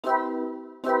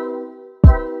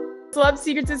Celeb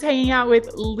Secrets is hanging out with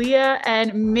Leah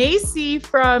and Maci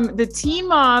from the Teen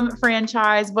Mom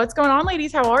franchise. What's going on,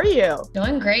 ladies? How are you?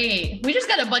 Doing great. We just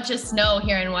got a bunch of snow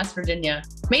here in West Virginia.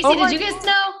 Maci, did you get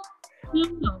snow?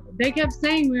 No, they kept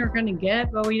saying we were going to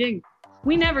get, but we didn't.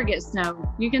 We never get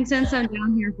snow. You can send some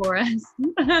down here for us.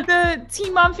 The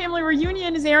Teen Mom family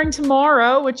reunion is airing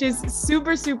tomorrow, which is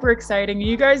super, super exciting. Are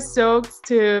you guys stoked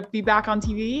to be back on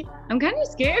TV? I'm kind of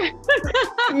scared.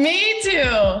 Me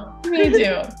too. Me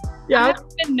too. Yeah. I've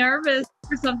been nervous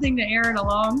for something to air in a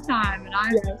long time, and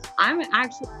I'm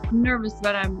actually nervous,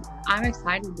 but I'm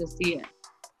excited to see it.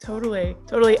 Totally.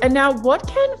 And now what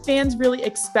can fans really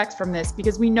expect from this?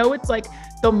 Because we know it's like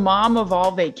the mom of all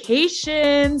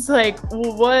vacations. Like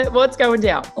what's going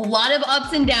down? A lot of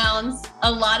ups and downs,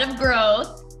 a lot of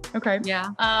growth. Okay. Yeah.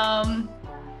 I'm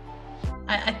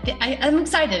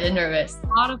excited and nervous. A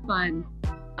lot of fun.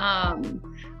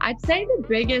 I'd say the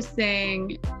biggest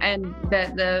thing, and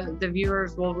that the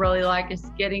viewers will really like, is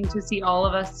getting to see all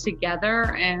of us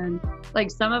together. And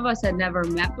like, some of us had never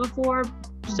met before,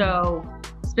 so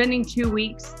spending 2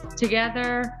 weeks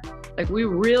together, like, we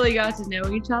really got to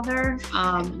know each other.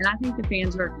 And I think the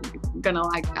fans are gonna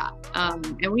like that.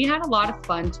 And we had a lot of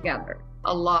fun together.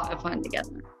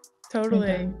 Totally.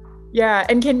 Mm-hmm. Yeah.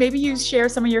 And can maybe you share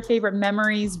some of your favorite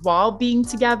memories while being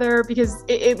together? Because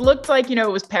it looked like, it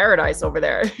was paradise over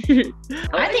there.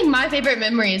 I think my favorite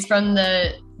memories from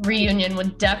the reunion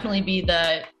would definitely be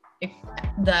the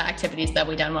activities that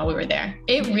we done while we were there.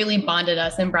 It really bonded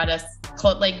us and brought us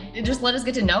close. Like, it just let us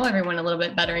get to know everyone a little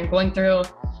bit better, and going through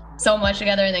so much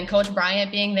together. And then Coach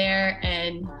Bryant being there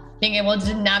and being able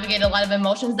to navigate a lot of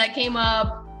emotions that came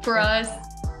up for us.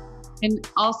 And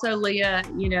also Leah,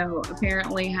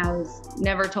 apparently has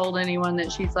never told anyone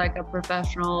that she's like a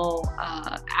professional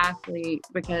athlete,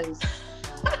 because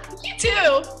You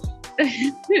too.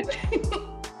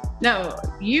 No,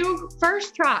 you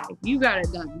first try, you got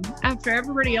it done after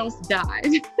everybody else died.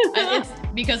 It's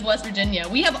because West Virginia.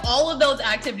 We have all of those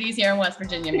activities here in West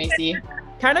Virginia, Maci.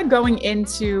 Kind of going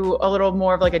into a little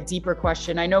more of like a deeper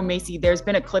question. I know, Maci, there's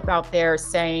been a clip out there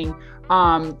saying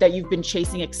that you've been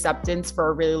chasing acceptance for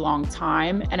a really long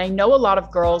time. And I know a lot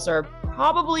of girls are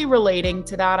probably relating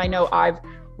to that. I know I've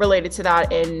related to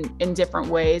that in different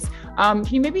ways. Can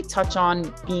you maybe touch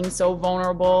on being so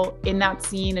vulnerable in that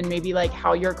scene, and maybe like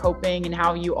how you're coping and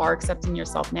how you are accepting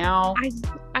yourself now?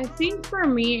 I think for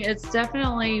me, it's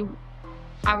definitely,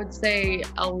 I would say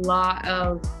a lot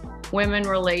of women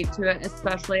relate to it,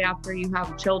 especially after you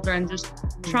have children, just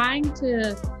trying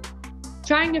to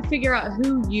figure out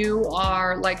who you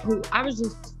are. I was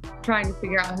just trying to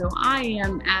figure out who I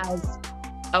am as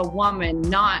a woman,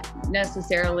 not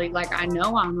necessarily like, I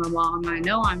know I'm a mom, I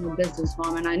know I'm a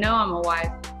businesswoman, I know I'm a wife,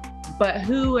 but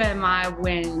who am I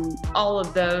when all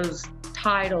of those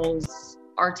titles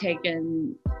are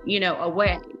taken,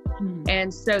 away? Mm-hmm.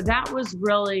 And so that was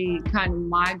really kind of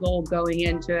my goal going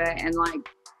into it. And like,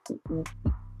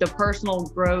 the personal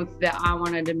growth that I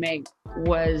wanted to make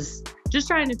was just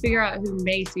trying to figure out who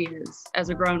Maci is as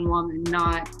a grown woman,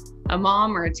 not a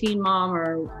mom or a teen mom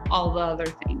or all the other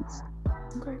things.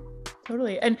 Okay,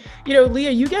 totally. And,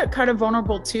 Leah, you get kind of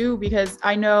vulnerable too, because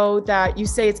I know that you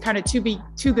say it's kind of too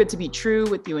good to be true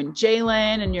with you and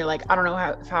Jalen. And you're like, I don't know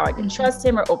how I can trust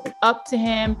him or open up to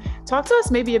him. Talk to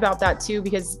us maybe about that too,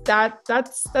 because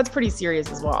that's pretty serious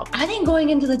as well. I think going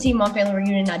into the Teen Mom family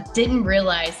reunion, I didn't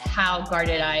realize how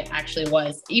guarded I actually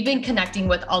was. Even connecting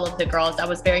with all of the girls, I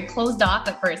was very closed off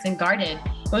at first and guarded.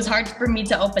 It was hard for me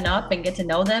to open up and get to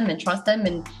know them and trust them.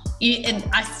 And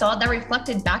I saw that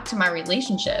reflected back to my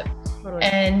relationship. Totally.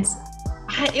 And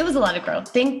it was a lot of growth.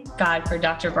 Thank God for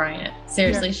Dr. Bryant.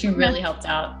 Seriously, yeah. She really helped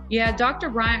out. Yeah,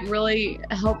 Dr. Bryant really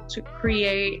helped to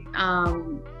create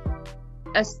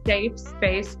a safe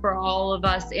space for all of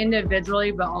us individually,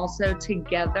 but also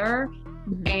together.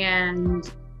 Mm-hmm.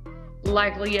 And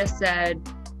like Leah said,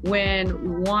 when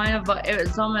it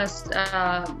was almost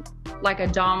like a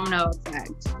domino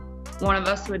effect. One of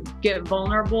us would get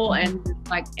vulnerable, and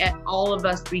like all of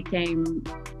us became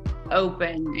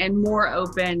open and more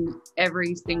open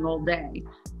every single day.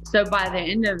 So by the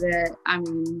end of it, I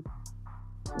mean,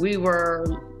 we were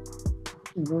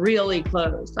really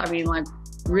close. I mean, like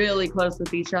really close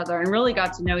with each other, and really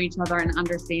got to know each other and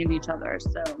understand each other.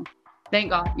 So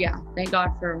thank God. Yeah. Thank God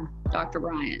for Dr.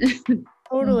 Bryant.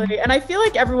 Totally. And I feel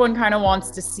like everyone kind of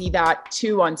wants to see that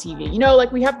too on TV.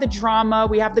 Like we have the drama,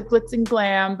 we have the glitz and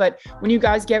glam, but when you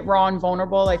guys get raw and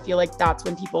vulnerable, I feel like that's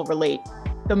when people relate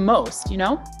the most,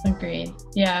 Agreed.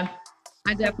 Yeah.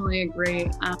 I definitely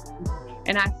agree.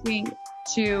 And I think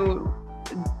too,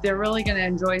 they're really going to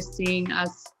enjoy seeing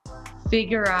us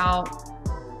figure out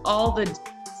all the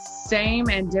same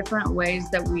and different ways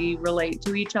that we relate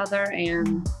to each other,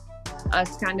 and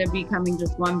us kind of becoming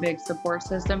just one big support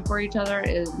system for each other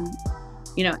is,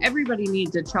 you know, everybody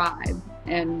needs a tribe.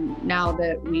 And now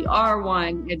that we are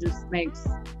one, it just makes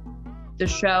the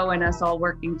show and us all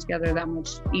working together that much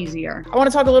easier. I want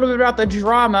to talk a little bit about the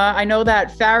drama. I know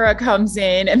that Farrah comes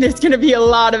in and there's going to be a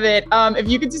lot of it. If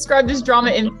you could describe this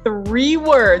drama in 3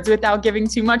 words without giving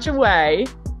too much away,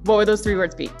 what would those 3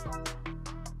 words be?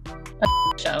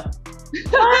 Show.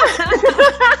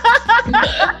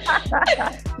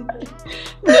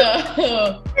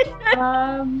 No.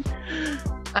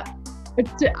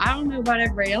 I don't know about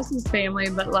everybody else's family,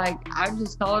 but like, I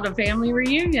just call it a family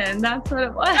reunion. That's what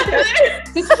it was.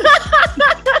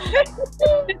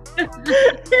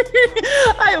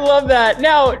 I love that.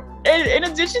 Now, in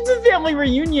addition to family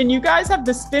reunion, you guys have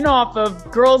the spin-off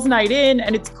of Girls Night In,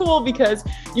 and it's cool because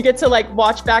you get to like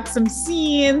watch back some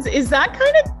scenes. Is that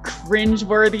kind of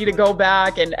cringe-worthy to go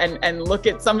back and look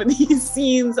at some of these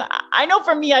scenes? I know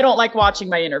for me, I don't like watching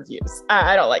my interviews.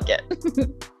 I don't like it.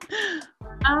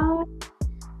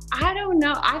 I don't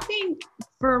know. I think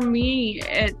for me,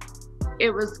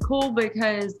 it was cool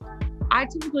because I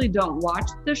typically don't watch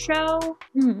the show.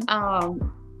 Mm-hmm.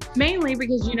 Mainly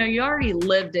because, you know, you already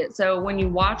lived it. So when you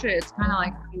watch it, it's kind of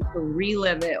like you can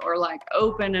relive it or like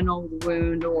open an old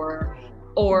wound or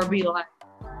be like,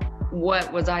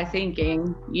 what was I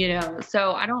thinking? You know,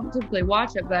 so I don't typically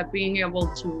watch it, but being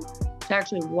able to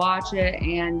actually watch it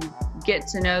and get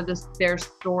to know their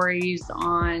stories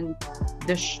on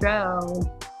the show,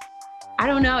 I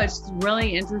don't know, it's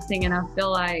really interesting. And I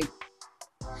feel like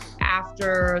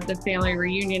after the family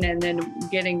reunion and then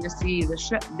getting to see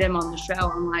them on the show,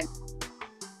 I'm like,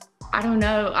 I don't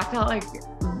know, I felt like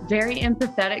very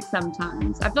empathetic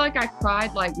sometimes. I feel like I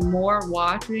cried like more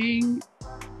watching,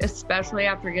 especially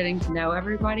after getting to know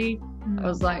everybody. I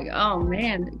was like, oh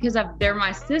man, because they're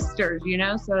my sisters, you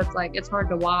know, so it's like, it's hard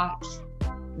to watch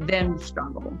them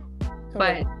struggle.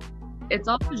 But it's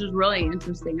also just really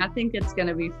interesting. I think it's going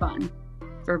to be fun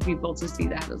for people to see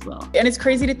that as well. And it's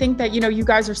crazy to think that, you know, you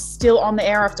guys are still on the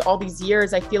air after all these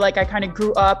years. I feel like I kind of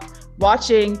grew up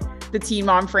watching the Teen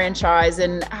Mom franchise.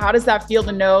 And how does that feel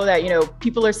to know that, you know,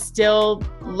 people are still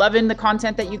loving the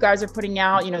content that you guys are putting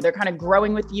out? You know, they're kind of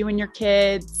growing with you and your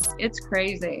kids. It's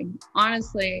crazy.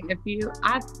 Honestly,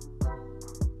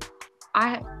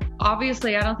 I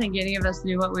obviously, I don't think any of us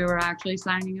knew what we were actually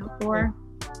signing up for,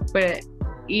 but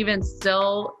even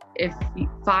still, if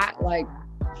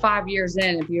 5 years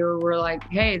in, if you were like,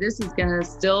 hey, this is gonna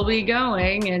still be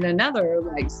going in another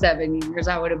like 7 years,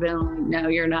 I would have been like, no,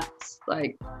 you're nuts.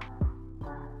 Like,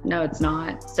 no, it's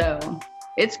not. So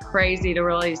it's crazy to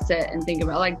really sit and think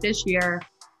about. Like this year,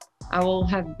 I will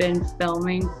have been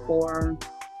filming for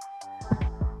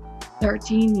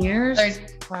 13 years.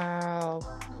 Wow.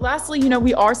 Lastly, you know,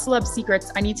 we are Celeb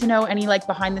Secrets. I need to know any like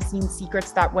behind the scenes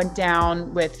secrets that went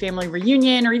down with family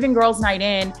reunion or even Girls Night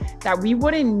In that we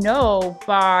wouldn't know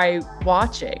by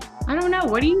watching. I don't know.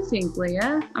 What do you think,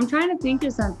 Leah? I'm trying to think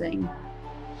of something,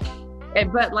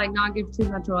 but like not give too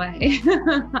much away.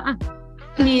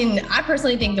 I mean, I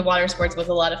personally think the water sports was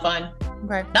a lot of fun.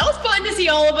 Okay. That was fun to see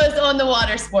all of us on the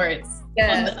water sports.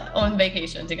 Yes. On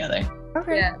vacation together.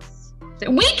 Okay. Yes.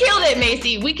 We killed it,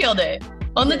 Maci. We killed it.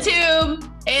 On the tube,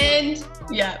 and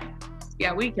yeah,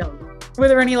 we killed it. Were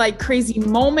there any like crazy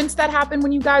moments that happened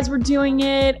when you guys were doing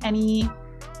it?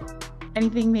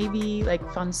 Anything maybe like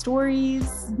fun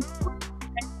stories?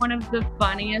 One of the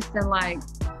funniest, and like,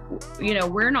 you know,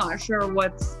 we're not sure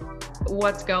what's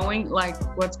going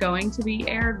to be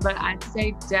aired, but I'd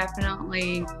say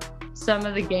definitely some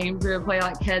of the games we would play,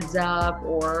 like Heads Up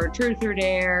or Truth or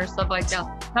Dare, stuff like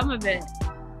that. Some of it,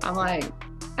 I'm like,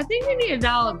 I think we need to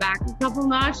dial it back a couple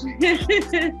notches.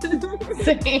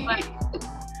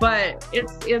 But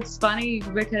it's funny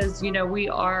because, you know, we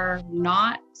are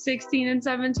not 16 and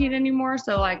 17 anymore.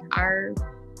 So like our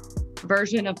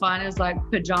version of fun is like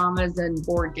pajamas and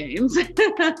board games.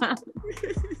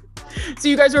 So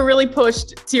you guys were really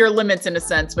pushed to your limits in a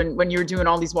sense when you were doing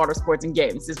all these water sports and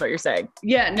games, is what you're saying?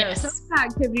 Yeah, no, some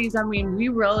activities, I mean, we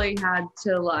really had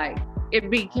to like, it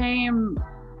became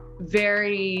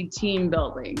very team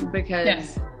building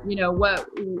because, you know, what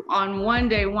on one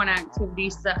day, one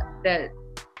activity that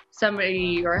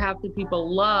somebody or half the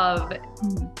people love,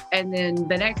 and then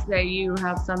the next day you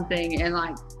have something and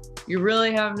like you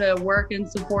really have to work and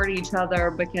support each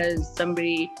other because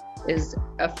somebody is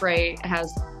afraid,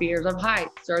 has fears of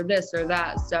heights or this or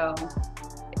that. So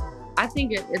I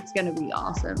think it's going to be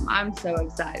awesome. I'm so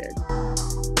excited.